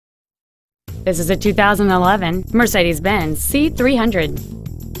This is a 2011 Mercedes-Benz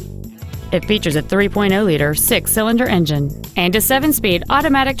C300. It features a 3.0-liter six-cylinder engine and a 7-speed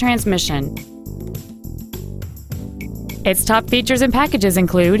automatic transmission. Its top features and packages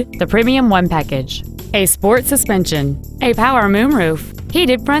include the Premium One package, a sport suspension, a power moonroof,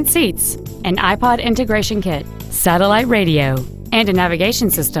 heated front seats, an iPod integration kit, satellite radio, and a navigation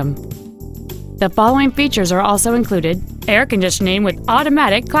system. The following features are also included: air conditioning with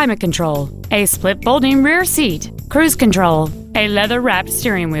automatic climate control, a split folding rear seat, cruise control, a leather-wrapped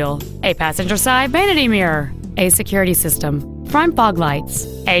steering wheel, a passenger side vanity mirror, a security system, front fog lights,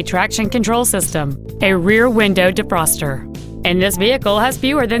 a traction control system, a rear window defroster. And this vehicle has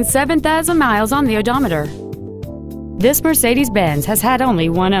fewer than 7,000 miles on the odometer. This Mercedes-Benz has had only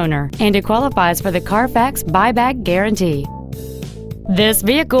one owner, and it qualifies for the Carfax buyback guarantee. This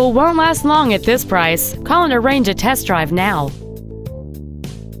vehicle won't last long at this price. Call and arrange a test drive now.